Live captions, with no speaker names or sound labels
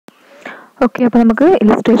Okay, അപ്പോൾ നമുക്ക്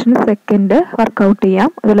illustration second workout ചെയ്യാം.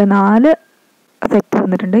 അതിൽ 4 സെറ്റ്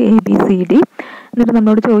വന്നിട്ടുണ്ട്, എ ബി സി ഡി. എന്നിട്ട്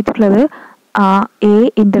നമ്മളോട് ചോദിച്ചിട്ടുള്ളത് A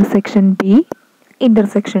intersection B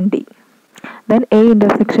intersection D, then A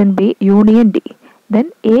intersection B union D, then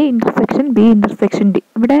A intersection B intersection D.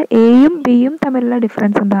 ഇവിടെ എയും ബിയും തമ്മിലുള്ള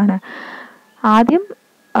ഡിഫറൻസ് എന്താണ്? ആദ്യം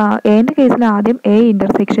എൻ്റെ കേസിൽ ആദ്യം എ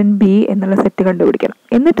ഇൻ്റർസെക്ഷൻ ബി എന്നുള്ള സെറ്റ് കണ്ടുപിടിക്കണം,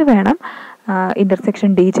 എന്നിട്ട് വേണം ഇൻ്റർസെക്ഷൻ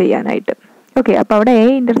ഡി ചെയ്യാനായിട്ട്. ഓക്കെ, അപ്പോൾ അവിടെ എ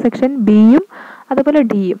ഇൻ്റർസെക്ഷൻ ബിയും അതുപോലെ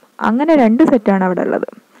ഡിയും അങ്ങനെ 2 സെറ്റാണ് അവിടെ ഉള്ളത്.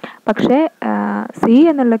 പക്ഷേ സി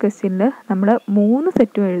എന്നുള്ള ക്വസ്റ്റ്യനിൽ നമ്മൾ 3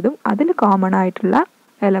 സെറ്റും എഴുതും. അതിൽ കോമൺ ആയിട്ടുള്ള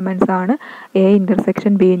എലമെൻറ്റ്സ് ആണ് എ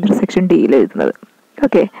ഇൻ്റർസെക്ഷൻ ബി ഇൻ്റർസെക്ഷൻ ഡിയിൽ എഴുതുന്നത്.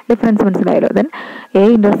 ഓക്കെ, ഡിഫറൻസ് മനസ്സിലായല്ലോ. Then A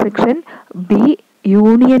intersection B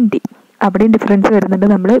union D, അവിടെയും ഡിഫറൻസ് വരുന്നുണ്ട്.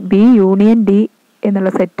 നമ്മൾ ബി യൂണിയൻ ഡി എന്നുള്ള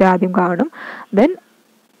സെറ്റ് ആദ്യം കാണും, ദെൻ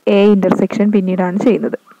എ ഇൻ്റർസെക്ഷൻ പിന്നീടാണ്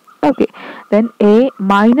ചെയ്യുന്നത്. Okay, then A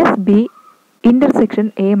minus B intersection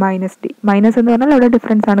A minus D. Minus എന്ന് പറഞ്ഞാൽ അവിടെ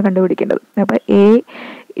ഡിഫറൻസ് ആണ് കണ്ടുപിടിക്കേണ്ടത്. അപ്പോൾ എ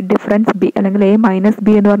ഡിഫറൻസ് ബി അല്ലെങ്കിൽ എ മൈനസ്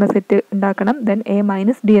ബി എന്ന് പറഞ്ഞ സെറ്റ് ഉണ്ടാക്കണം, ദെൻ എ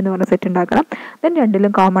മൈനസ് ഡി എന്ന് പറഞ്ഞ സെറ്റ് ഉണ്ടാക്കണം. ദെൻ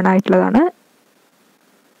രണ്ടിലും കോമൺ ആയിട്ടുള്ളതാണ്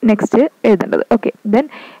നെക്സ്റ്റ് എഴുതേണ്ടത്. Okay, then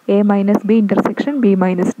A minus B intersection B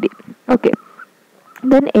minus D. Okay,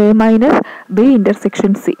 then A minus B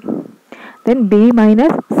intersection C, then B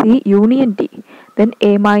minus C union D, then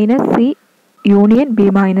A minus C union B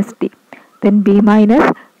minus D, then B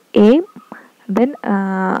minus A. Then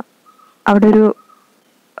അവിടെ ഒരു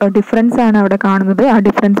difference ആണ് അവിടെ കാണുന്നത്. ആ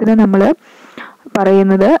ഡിഫറൻസിനെ നമ്മൾ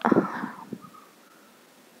പറയുന്നത്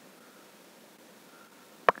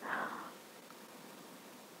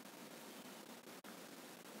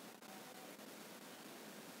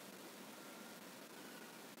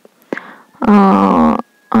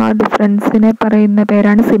ഡിഫറൻസിനെ പറയുന്ന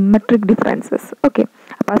പേരാണ് സിമ്മട്രിക് ഡിഫറൻസസ്. ഓക്കെ,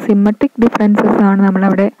 അപ്പോൾ ആ സിമ്മട്രിക് ഡിഫറൻസസ് ആണ്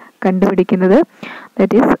നമ്മളവിടെ കണ്ടുപിടിക്കുന്നത്.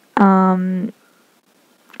 That is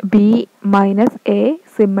B minus A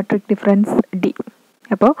symmetric difference D.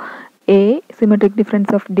 അപ്പോൾ A symmetric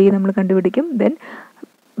difference of D നമ്മൾ കണ്ടുപിടിക്കും. ദെൻ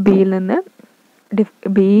ബിയിൽ നിന്ന്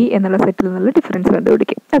ബി എന്നുള്ള സെറ്റിൽ നിന്നുള്ള ഡിഫറൻസ്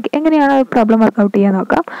കണ്ടുപിടിക്കും. ഓക്കെ, എങ്ങനെയാണ് പ്രോബ്ലം വർക്കൗട്ട് ചെയ്യാൻ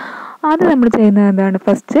നോക്കാം. ആദ്യം നമ്മൾ ചെയ്യുന്നത് എന്താണ്?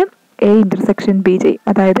 ഫസ്റ്റ് എ ഇൻ്റർസെക്ഷൻ ബി ചെയ്യും.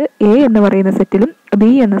 അതായത് എ എന്ന് പറയുന്ന സെറ്റിലും ബി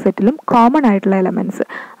എന്ന സെറ്റിലും കോമൺ ആയിട്ടുള്ള എലമെൻറ്റ്സ്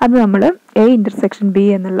അത് നമ്മൾ എ ഇൻ്റർസെക്ഷൻ ബി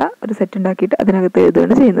എന്നുള്ള ഒരു സെറ്റ് ഉണ്ടാക്കിയിട്ട് അതിനകത്ത്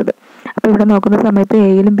എഴുതുകയാണ് ചെയ്യുന്നത്. അപ്പോൾ ഇവിടെ നോക്കുന്ന സമയത്ത്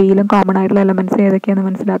എയിലും ബിയിലും കോമൺ ആയിട്ടുള്ള എലമെൻറ്റ്സ് ഏതൊക്കെയാണെന്ന്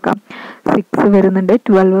മനസ്സിലാക്കാം. 6 വരുന്നുണ്ട്,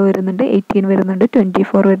 12 വരുന്നുണ്ട്, 18 വരുന്നുണ്ട്,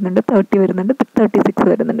 24 വരുന്നുണ്ട്, 30 വരുന്നുണ്ട്, 36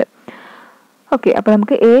 വരുന്നുണ്ട്. ഓക്കെ, അപ്പോൾ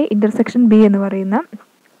നമുക്ക് എ ഇൻ്റർസെക്ഷൻ ബി എന്ന് പറയുന്ന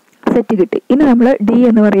സെറ്റ് കിട്ടി. ഇനി നമ്മൾ ഡി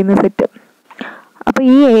എന്ന് പറയുന്ന സെറ്റ്. അപ്പോൾ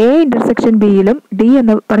ഈ എ ഇൻ്റർസെക്ഷൻ ബിയിലും ഡി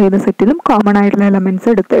എന്ന് പറയുന്ന സെറ്റിലും കോമൺ ആയിട്ടുള്ള എലമെൻറ്റ്സ്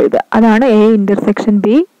എടുത്ത് എഴുതുക. അതാണ് A intersection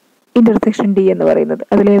B intersection D എന്ന് പറയുന്നത്.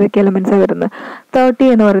 അതിൽ ഏതൊക്കെ എലമെൻറ്റ്സാണ് വരുന്നത്? 30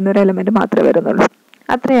 എന്ന് പറയുന്ന ഒരു എലമെൻറ്റ് മാത്രമേ വരുന്നുള്ളൂ.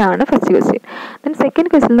 അത്രയാണ് first question. Then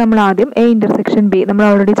second question നമ്മൾ ആദ്യം എ ഇൻ്റർസെക്ഷൻ ബി നമ്മൾ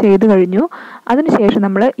ഓൾറെഡി ചെയ്ത് കഴിഞ്ഞു. അതിനുശേഷം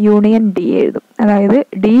നമ്മൾ യൂണിയൻ ഡി എഴുതും. അതായത്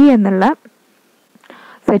ഡി എന്നുള്ള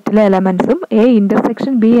സെറ്റിലെ എലമെൻറ്റ്സും എ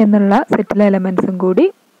ഇൻ്റർസെക്ഷൻ ബി എന്നുള്ള സെറ്റിലെ എലമെൻറ്റ്സും കൂടി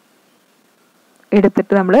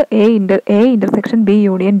എടുത്തിട്ട് നമ്മൾ A intersection B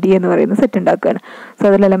union D എന്ന് പറയുന്ന സെറ്റ് ഉണ്ടാക്കുകയാണ്. സോ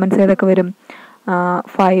അതിൽ എലമെൻറ്റ്സ് ഏതൊക്കെ വരും?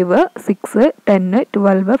 5, 6, 10,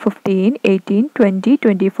 12, 15, 18, 20,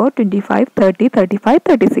 24, 25, 30, 35,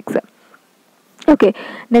 36. Okay,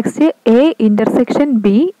 next A intersection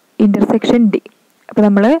B intersection D. അപ്പോൾ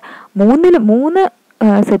നമ്മൾ 3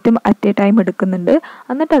 സെറ്റും അറ്റ് എ ടൈം എടുക്കുന്നുണ്ട്.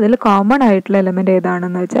 എന്നിട്ട് അതിൽ കോമൺ ആയിട്ടുള്ള എലമെൻറ്റ്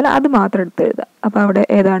ഏതാണെന്ന് വെച്ചാൽ അത് മാത്രം എടുത്ത് എഴുതുക. അപ്പോൾ അവിടെ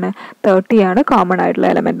ഏതാണ്? 30 ആണ് കോമൺ ആയിട്ടുള്ള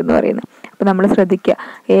എലമെൻറ്റ് എന്ന് പറയുന്നത്. അപ്പോൾ നമ്മൾ ശ്രദ്ധിക്കുക,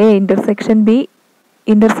 A intersection B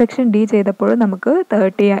intersection D ചെയ്തപ്പോൾ നമുക്ക്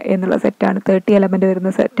 30 എന്നുള്ള സെറ്റാണ്, 30 എലമെൻറ്റ്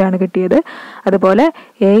വരുന്ന സെറ്റാണ് കിട്ടിയത്. അതുപോലെ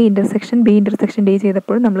A intersection B intersection D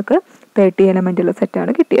ചെയ്തപ്പോൾ നമുക്ക് 30 എലമെൻറ്റുള്ള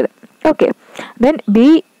സെറ്റാണ് കിട്ടിയത്. Okay, then B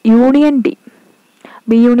union D.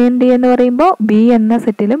 B union D എന്ന് പറയുമ്പോൾ ബി എന്ന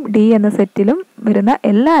സെറ്റിലും ഡി എന്ന സെറ്റിലും വരുന്ന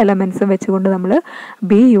എല്ലാ എലമെൻറ്റ്സും വെച്ചുകൊണ്ട് നമ്മൾ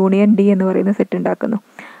ബി യൂണിയൻ ഡി എന്ന് പറയുന്ന സെറ്റ് ഉണ്ടാക്കുന്നു.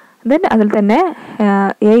 ദെൻ അതിൽ തന്നെ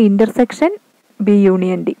A intersection B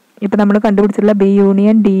union D. ഇപ്പം നമ്മൾ കണ്ടുപിടിച്ചിട്ടുള്ള ബി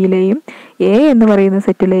യൂണിയൻ ഡിയിലെയും എ എന്ന് പറയുന്ന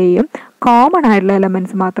സെറ്റിലെയും കോമൺ ആയിട്ടുള്ള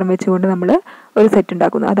എലമെൻറ്റ്സ് മാത്രം വെച്ചുകൊണ്ട് നമ്മൾ ഒരു സെറ്റ്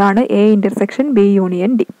ഉണ്ടാക്കുന്നു. അതാണ് A intersection B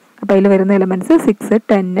union D. അപ്പോൾ അതിൽ വരുന്ന എലമെൻറ്റ്സ് 6,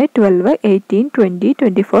 10, 12, 18, 20,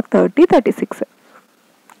 24, 30, 36.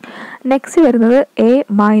 നെക്സ്റ്റ് വരുന്നത് എ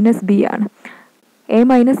മൈനസ് ബി ആണ്. എ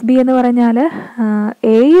മൈനസ് ബി എന്ന് പറഞ്ഞാൽ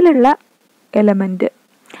എയിലുള്ള എലമെൻറ്റ്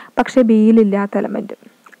പക്ഷേ ബിയിലില്ലാത്ത എലമെൻറ്റ്,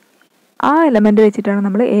 ആ എലമെൻറ്റ് വെച്ചിട്ടാണ്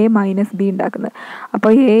നമ്മൾ എ മൈനസ് ബി ഉണ്ടാക്കുന്നത്.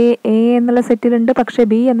 അപ്പോൾ എ എന്നുള്ള സെറ്റിലുണ്ട് പക്ഷേ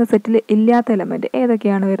ബി എന്ന സെറ്റിൽ ഇല്ലാത്ത എലമെൻറ്റ്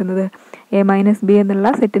ഏതൊക്കെയാണ് വരുന്നത്? എ മൈനസ് ബി എന്നുള്ള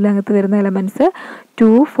സെറ്റിലകത്ത് വരുന്ന എലമെൻറ്റ്സ്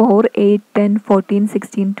 2, 4, 8, 10, 14,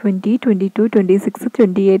 16, 20, 22, 26,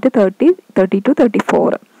 28, 30, 32,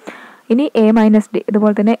 34. ഇനി എ മൈനസ് ഡി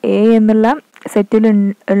ഇതുപോലെ തന്നെ എ എന്നുള്ള സെറ്റിൽ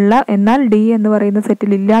ഉള്ള എന്നാൽ ഡി എന്ന് പറയുന്ന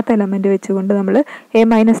സെറ്റിൽ ഇല്ലാത്ത എലമെൻറ്റ് വെച്ചുകൊണ്ട് നമ്മൾ എ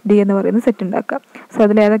മൈനസ് ഡി എന്ന് പറയുന്ന സെറ്റ് ഉണ്ടാക്കുക. സോ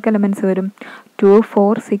അതിൽ ഏതൊക്കെ എലമെൻറ്റ്സ് വരും? 2,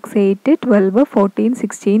 4, 6, 8, 12, 14,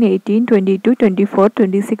 16, 18, 22, 24,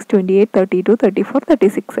 26, 28, 32, 34,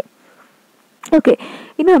 36. ഓക്കെ,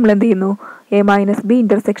 ഇനി നമ്മൾ എന്ത് ചെയ്യുന്നു? A minus B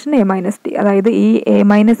intersection A minus D, അതായത് ഈ എ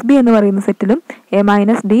മൈനസ് ബി എന്ന് പറയുന്ന സെറ്റിലും എ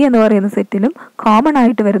മൈനസ് ഡി എന്ന് പറയുന്ന സെറ്റിലും കോമൺ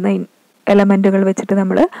ആയിട്ട് വരുന്ന എലമെൻറ്റുകൾ വെച്ചിട്ട്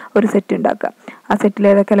നമ്മൾ ഒരു സെറ്റ് ഉണ്ടാക്കുക. ആ സെറ്റിൽ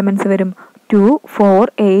ഏതൊക്കെ എലമെൻറ്റ്സ് വരും? 2, 4,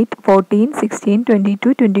 8, 14, 16,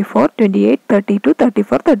 22, 24, 28, 32,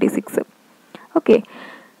 34, 36. ഓക്കെ,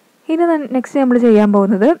 ഇനി നെക്സ്റ്റ് നമ്മൾ ചെയ്യാൻ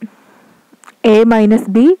പോകുന്നത് A minus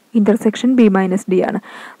B intersection B minus D ആണ്.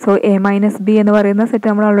 സോ എ മൈനസ് ബി എന്ന് പറയുന്ന സെറ്റ്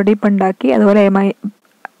നമ്മൾ ഓൾറെഡി ഇപ്പം ഉണ്ടാക്കി. അതുപോലെ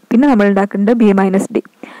പിന്നെ നമ്മൾ ഉണ്ടാക്കുന്നുണ്ട് B minus D.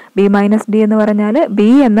 B minus D എന്ന് പറഞ്ഞാൽ ബി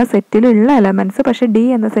എന്ന സെറ്റിലുള്ള എലമെൻറ്റ്സ് പക്ഷേ ഡി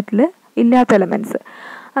എന്ന സെറ്റിൽ ഇല്ലാത്ത എലമെൻറ്റ്സ്.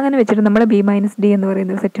 അങ്ങനെ വെച്ചിട്ട് നമ്മൾ ബി മൈനസ് ഡി എന്ന്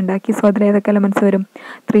പറയുന്ന ഒരു സെറ്റ് ഉണ്ടാക്കി. സോ അതിൽ ഏതൊക്കെ എലമെൻറ്റ്സ് വരും?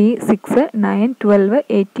 3, 6, 9, 12,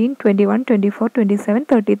 18, 21, 24, 27,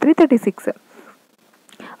 33, 36.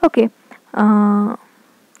 ഓക്കെ,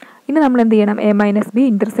 ഇനി നമ്മൾ എന്ത് ചെയ്യണം? A minus B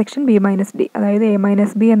intersection B minus D, അതായത് എ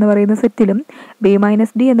മൈനസ് ബി എന്ന് പറയുന്ന സെറ്റിലും ബി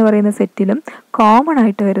മൈനസ് ഡി എന്ന് പറയുന്ന സെറ്റിലും കോമൺ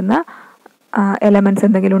ആയിട്ട് വരുന്ന എലമെൻറ്റ്സ്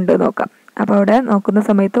എന്തെങ്കിലും ഉണ്ട് നോക്കാം. അപ്പോൾ അവിടെ നോക്കുന്ന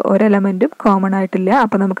സമയത്ത് ഒരു എലമെൻറ്റും കോമൺ ആയിട്ടില്ല.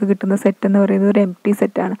 അപ്പോൾ നമുക്ക് കിട്ടുന്ന സെറ്റ് എന്ന് പറയുന്നത് ഒരു എം ടി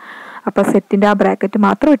സെറ്റാണ്. അപ്പോൾ സെറ്റിൻ്റെ ആ ബ്രാക്കറ്റ്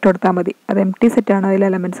മാത്രം ഇട്ട് കൊടുത്താൽ മതി. അത് എം ടി സെറ്റാണ്, അതിൽ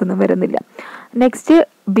എലമെൻറ്റ്സ് ഒന്നും വരുന്നില്ല. Next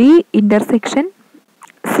B intersection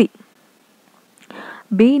C.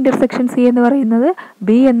 B intersection C എന്ന് പറയുന്നത്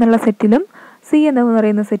ബി എന്നുള്ള സെറ്റിലും സി എന്ന്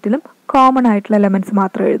പറയുന്ന സെറ്റിലും കോമൺ ആയിട്ടുള്ള എലമെൻറ്റ്സ്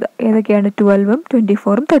മാത്രം എഴുതുക. ഏതൊക്കെയാണ്? 12,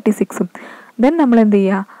 24, 36. ദെൻ നമ്മൾ എന്ത്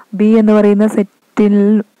ചെയ്യുക? ബി എന്ന് പറയുന്ന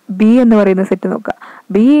സെറ്റ് നോക്കുക.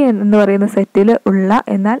 ബി എന്ന് പറയുന്ന സെറ്റിൽ ഉള്ള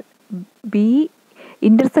എന്നാൽ ബി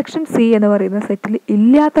ഇൻ്റർസെക്ഷൻ സി എന്ന് പറയുന്ന സെറ്റിൽ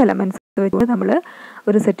ഇല്ലാത്ത എലമെൻറ്റ്സ് വെച്ച് നമ്മൾ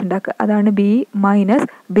ഒരു സെറ്റ് ഉണ്ടാക്കുക. അതാണ് B minus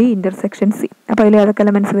B intersection C. അപ്പോൾ അതിൽ ഏതൊക്കെ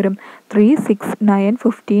എലമെൻറ്റ്സ് വരും? 3, 6, 9,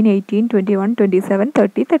 15, 18, 21, 27,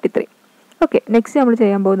 30, 33. ഓക്കെ, നെക്സ്റ്റ് നമ്മൾ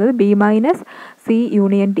ചെയ്യാൻ പോകുന്നത് B minus C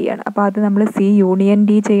union D ആണ്. അപ്പോൾ അത് നമ്മൾ സി യൂണിയൻ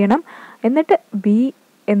ഡി ചെയ്യണം. എന്നിട്ട് ബി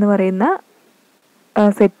എന്ന് പറയുന്ന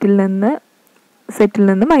സെറ്റിൽ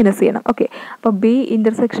നിന്ന് മൈനസ് ചെയ്യണം. ഓക്കെ, അപ്പോൾ ബി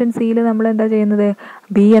ഇൻ്റർസെക്ഷൻ സിയിൽ നമ്മൾ എന്താ ചെയ്യുന്നത്?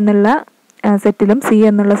 ബി എന്നുള്ള സെറ്റിലും സി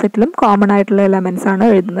എന്നുള്ള സെറ്റിലും കോമൺ ആയിട്ടുള്ള എലമെൻറ്റ്സ് ആണ്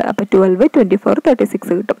എഴുതുന്നത്. അപ്പോൾ 12, 24,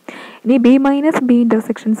 36 കിട്ടും. ഇനി ബി മൈനസ് ബി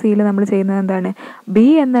ഇൻ്റർസെക്ഷൻ സിയിൽ നമ്മൾ ചെയ്യുന്നത് എന്താണ്? ബി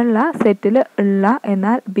എന്നുള്ള സെറ്റിൽ ഉള്ള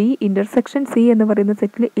എന്നാൽ ബി ഇൻ്റർസെക്ഷൻ സി എന്ന് പറയുന്ന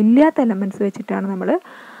സെറ്റിൽ ഇല്ലാത്ത എലമെൻറ്റ്സ് വെച്ചിട്ടാണ് നമ്മൾ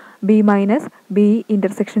B minus B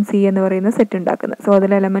intersection C എന്ന് പറയുന്ന സെറ്റ് ഉണ്ടാക്കുന്നത്. സോ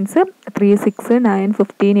അതിലെ എലമെൻറ്റ്സ് 3, 6, 9,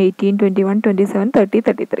 15, 18, 21, 27, 30,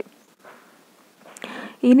 33.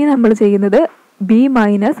 ഇനി നമ്മൾ ചെയ്യുന്നത് B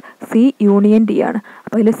minus C union D ആണ്.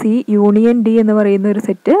 അപ്പോൾ അതിൽ സി യൂണിയൻ ഡി എന്ന് പറയുന്ന ഒരു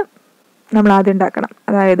സെറ്റ് നമ്മൾ ആദ്യം ഉണ്ടാക്കണം.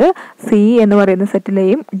 അതായത് സി എന്ന് പറയുന്ന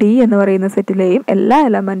സെറ്റിലെയും ഡി എന്ന് പറയുന്ന സെറ്റിലെയും എല്ലാ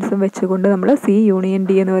എലമെൻറ്റ്സും വെച്ചുകൊണ്ട് നമ്മൾ സി യൂണിയൻ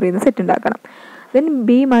ഡി എന്ന് പറയുന്ന സെറ്റ് ഉണ്ടാക്കണം. Then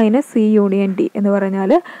B minus C union D എന്ന്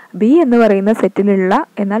പറഞ്ഞാൽ ബി എന്ന് പറയുന്ന സെറ്റിലുള്ള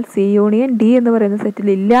എന്നാൽ സി യൂണിയൻ ഡി എന്ന് പറയുന്ന സെറ്റിൽ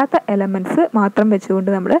ഇല്ലാത്ത എലമെൻറ്റ്സ് മാത്രം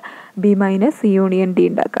വെച്ചുകൊണ്ട് നമ്മൾ B minus C union D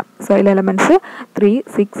ഉണ്ടാക്കാം. സോ അതിൽ എലമെൻറ്റ്സ് 3,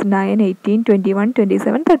 6, 9, 18, 21,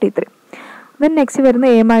 27, 33. ദെൻ നെക്സ്റ്റ് വരുന്ന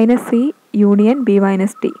A minus C union B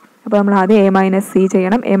minus D. അപ്പോൾ നമ്മൾ ആദ്യം എ മൈനസ് സി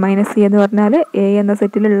ചെയ്യണം. എ മൈനസ് സി എന്ന് പറഞ്ഞാൽ എ എന്ന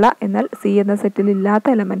സെറ്റിലുള്ള എന്നാൽ സി എന്ന സെറ്റിൽ ഇല്ലാത്ത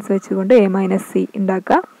എലമെൻറ്റ്സ് വെച്ചുകൊണ്ട് എ മൈനസ് സി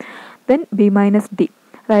ഉണ്ടാക്കുക. ദെൻ ബി മൈനസ് ഡി,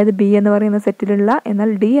 അതായത് ബി എന്ന് പറയുന്ന സെറ്റിലുള്ള എന്നാൽ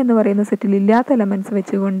ഡി എന്ന് പറയുന്ന സെറ്റിൽ ഇല്ലാത്ത എലമെൻറ്റ്സ്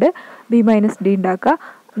വെച്ചുകൊണ്ട് ബി മൈനസ് ഡി ഉണ്ടാക്കുക.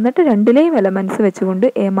 എന്നിട്ട് രണ്ടിലെയും എലമെൻറ്റ്സ് വെച്ചുകൊണ്ട്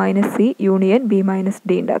A minus C union B minus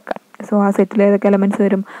D ഉണ്ടാക്കുക. സോ ആ സെറ്റിൽ ഏതൊക്കെ എലമെൻറ്റ്സ്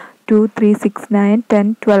വരും? 2, 3, 6, 9, 10,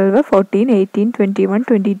 12, 14, 18, 21,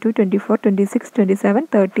 22, 24, 26, 27,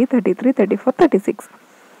 30, 33, 34, 36.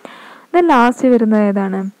 ദെൻ ലാസ്റ്റ് വരുന്നത്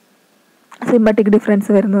ഏതാണ്? സിമ്മട്രിക് ഡിഫറൻസ്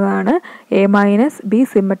വരുന്നതാണ് A minus B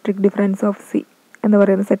symmetric difference of C എന്ന്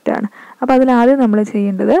പറയുന്ന സെറ്റാണ്. അപ്പോൾ അതിലാദ്യം നമ്മൾ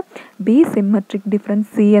ചെയ്യേണ്ടത് ബി സിമ്മട്രിക് ഡിഫറൻസ്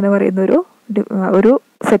സി എന്ന് പറയുന്ന ഒരു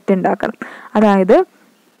സെറ്റ് ഉണ്ടാക്കണം. അതായത്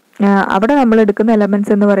അവിടെ നമ്മൾ എടുക്കുന്ന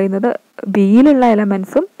എലമെൻറ്റ്സ് എന്ന് പറയുന്നത് ബിയിലുള്ള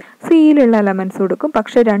എലമെൻറ്റ്സും സിയിലുള്ള എലമെൻറ്റ്സും എടുക്കും,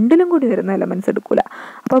 പക്ഷെ രണ്ടിലും കൂടി വരുന്ന എലമെൻറ്റ്സ് എടുക്കില്ല.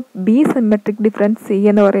 അപ്പോൾ ബി സിമ്മട്രിക് ഡിഫറൻസ് സി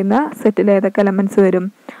എന്ന് പറയുന്ന സെറ്റിൽ ഏതൊക്കെ എലമെൻറ്റ്സ് വരും?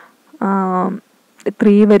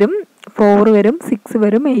 3 വരും, 4 വരും, 6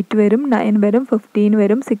 വരും, 8 വരും, 9 വരും, 15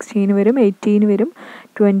 വരും, 16 വരും, 18 വരും,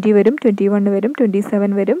 20 വരും, 21 വരും,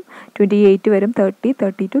 27 വരും, 28 വരും, 30,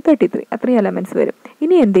 32, 33. അത്രയും എലമെൻറ്റ്സ് വരും.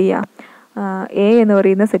 ഇനി എന്ത് ചെയ്യുക? എ എന്ന്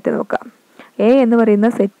പറയുന്ന സെറ്റ് നോക്കാം. എ എന്ന് പറയുന്ന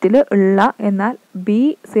സെറ്റിൽ ഉള്ള എന്നാൽ ബി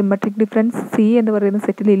സിമ്മട്രിക് ഡിഫറൻസ് സി എന്ന് പറയുന്ന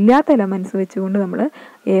സെറ്റിൽ ഇല്ലാത്ത എലമെൻറ്റ്സ് വെച്ചുകൊണ്ട് നമ്മൾ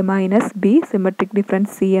A minus B symmetric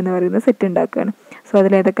difference C എന്ന് പറയുന്ന സെറ്റ് ഉണ്ടാക്കുകയാണ്. സോ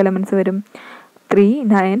അതിൽ ഏതൊക്കെ എലമെൻറ്റ്സ് വരും? 3,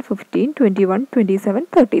 9, 15, 21, 27,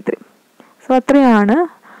 33. സോ അത്രയാണ്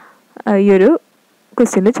ഈ ഒരു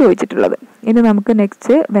ക്വസ്റ്റ്യനിൽ ചോദിച്ചിട്ടുള്ളത്. ഇനി നമുക്ക്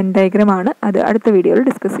നെക്സ്റ്റ് വെൻ ഡയഗ്രാം ആണ്, അത് അടുത്ത വീഡിയോയിൽ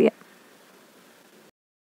ഡിസ്കസ് ചെയ്യാം.